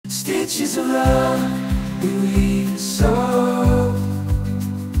Stitches of love we weave and sew.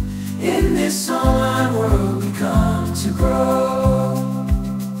 In this online world we come to grow.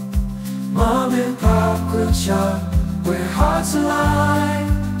 Mom and Pop Quilt Shop, where hearts align.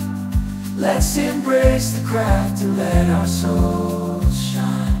 Let's embrace the craft and let our souls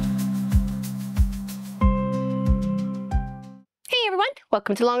shine. Hey everyone,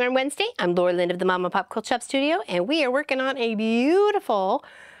 welcome to Longarm Wednesday. I'm Laura Lynn of the Mom and Pop Quilt Shop Studio, and we are working on a beautiful,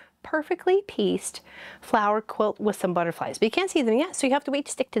 perfectly pieced flower quilt with some butterflies. But you can't see them yet, so you have to wait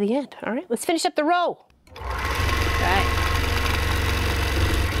to stick to the end. All right, let's finish up the row. All right.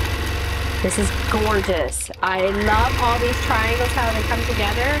 This is gorgeous. I love all these triangles, how they come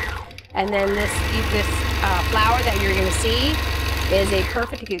together. And then this flower that you're going to see is a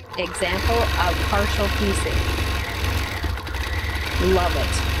perfect example of partial piecing. Love it.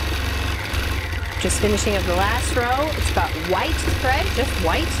 Just finishing up the last row. It's got white thread, just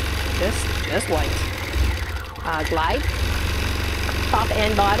white, just white. Glide, top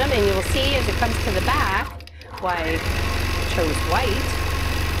and bottom, and you will see as it comes to the back why I chose white.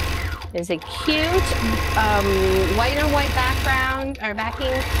 There's a cute white on white background or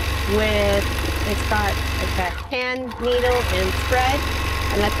backing with, it's got like a hand needle and thread,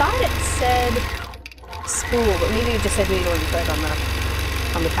 and I thought it said spool, but maybe it just said needle and thread on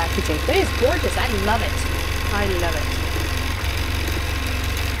the packaging. But it's gorgeous. I love it. I love it.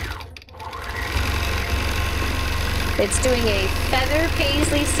 It's doing a feather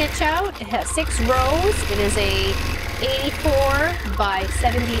paisley stitch out. It has 6 rows. It is a 84 by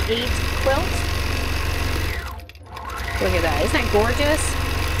 78 quilt. Look at that. Isn't that gorgeous?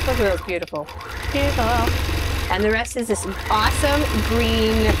 Look at those beautiful. Beautiful. And the rest is this awesome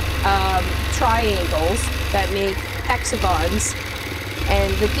green triangles that make hexagons.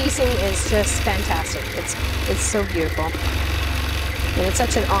 And the piecing is just fantastic. It's so beautiful. And it's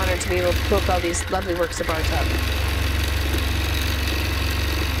such an honor to be able to quilt all these lovely works of art up.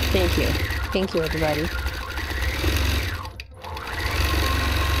 Thank you. Thank you, everybody.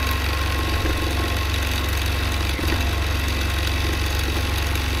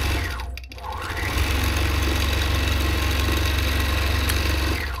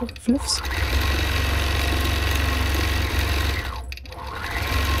 Flips.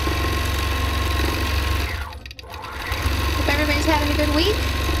 Hope everybody's having a good week.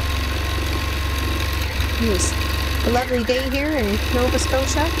 It's a lovely day here in Nova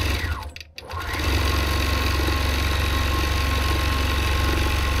Scotia.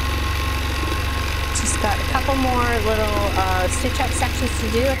 Just got a couple more little stitch out sections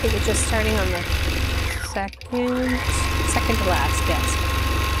to do. I think it's just starting on the second to last, yes.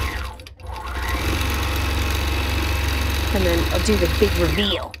 And then I'll do the big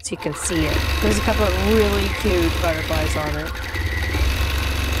reveal so you can see it. There's a couple of really cute butterflies on it.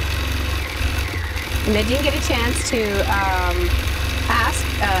 And I didn't get a chance to ask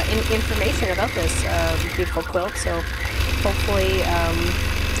information about this beautiful quilt, so hopefully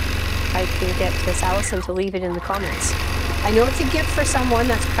I can get Miss Allison to leave it in the comments. I know it's a gift for someone,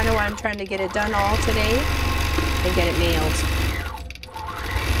 that's kind of why I'm trying to get it done all today and get it mailed.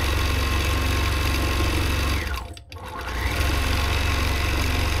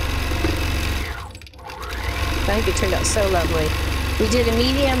 I think it turned out so lovely. We did a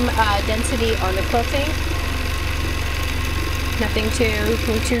medium density on the quilting. Nothing too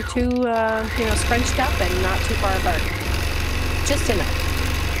you know, scrunched up and not too far apart. Just enough.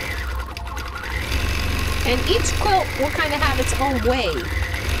 And each quilt will kind of have its own way,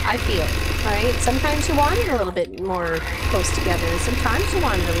 I feel. Right? Sometimes you want it a little bit more close together, and sometimes you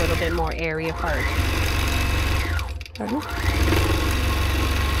want it a little bit more airy apart. Pardon?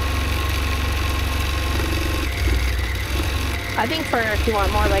 I think if you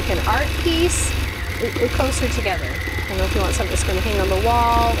want more like an art piece, we're closer together. I don't know if you want something that's going to hang on the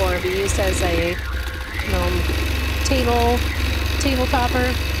wall or be used as a table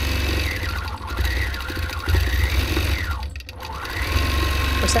topper.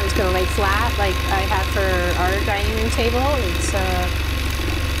 Or something's going to lay flat like I have for our dining room table. It's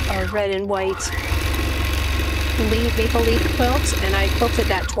a red and white maple leaf quilt, and I quilted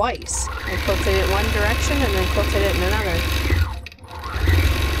that twice. I quilted it one direction and then quilted it in another.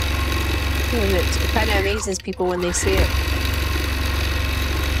 And it kind of amazes people when they see it.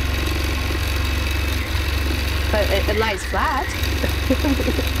 But it lies flat.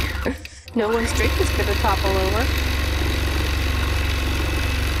 No one's drink is going to topple over.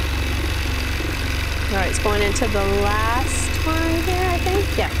 Alright, it's going into the last one here, I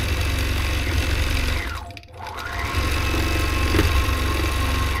think. Yeah.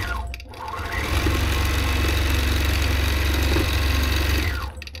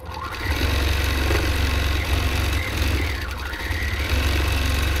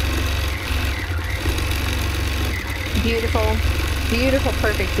 beautiful, beautiful,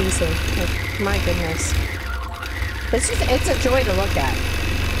 perfect piecing. Like, my goodness. It's a joy to look at.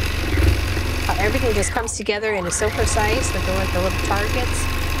 How everything just comes together and is so precise with the little targets.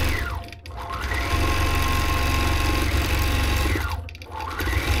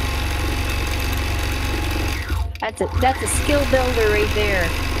 That's a skill builder right there.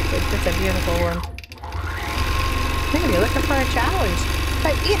 That's a beautiful one. Maybe you're looking for a challenge.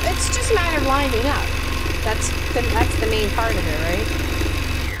 But it's just a matter of lining up. That's the main part of it,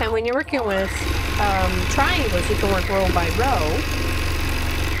 right? And when you're working with triangles, you can work row by row.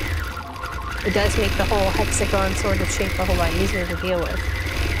 It does make the whole hexagon sort of shape a whole lot easier to deal with.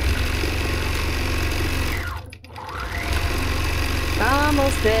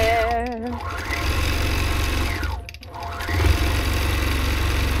 Almost there.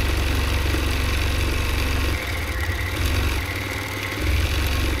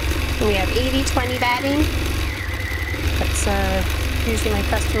 We have 80-20 batting. That's usually my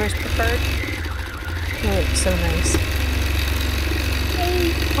customers' preferred. Oh, it's so nice.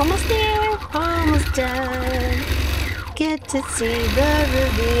 Hey, almost there, almost done. Get to see the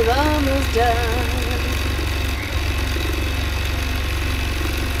reveal, almost done.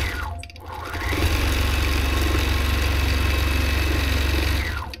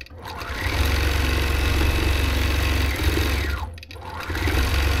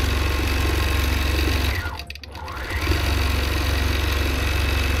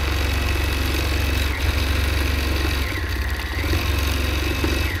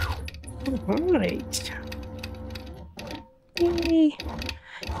 Alright. Yay.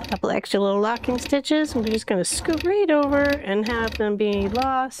 A couple extra little locking stitches. We're just going to scoot right over and have them be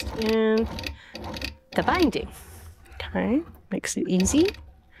lost in the binding. Okay, makes it easy.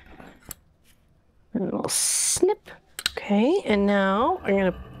 And a little snip. Okay, and now I'm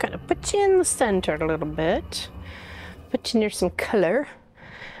going to kind of put you in the center a little bit. Put you near some color.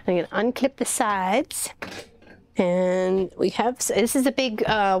 I'm going to unclip the sides. And we have, this is a big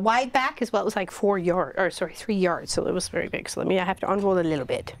wide back as well. It was like 3 yards, so it was very big. So I have to unroll a little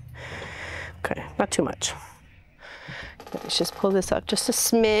bit. Okay, not too much. Let's just pull this up just a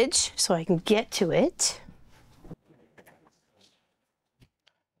smidge so I can get to it.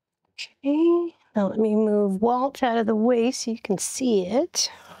 Okay, now let me move Walt out of the way so you can see it.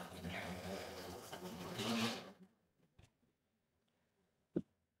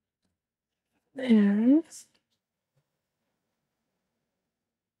 There.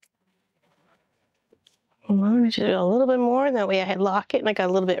 I'm going to do a little bit more, that way I lock it and I got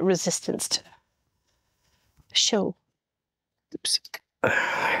a little bit of resistance to show. Oops.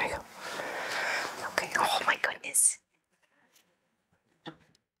 There we go. Okay, oh my goodness.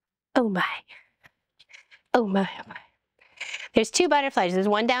 Oh my. Oh my, oh my. There's 2 butterflies. There's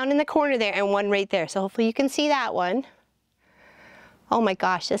one down in the corner there and one right there. So hopefully you can see that one. Oh my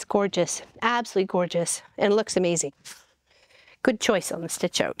gosh, that's gorgeous. Absolutely gorgeous. And it looks amazing. Good choice on the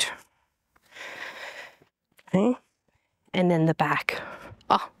stitch out. Okay. And then the back.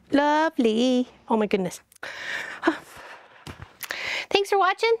 Oh, lovely. Oh my goodness. Huh. Thanks for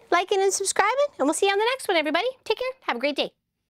watching, liking, and subscribing, and we'll see you on the next one, everybody. Take care. Have a great day.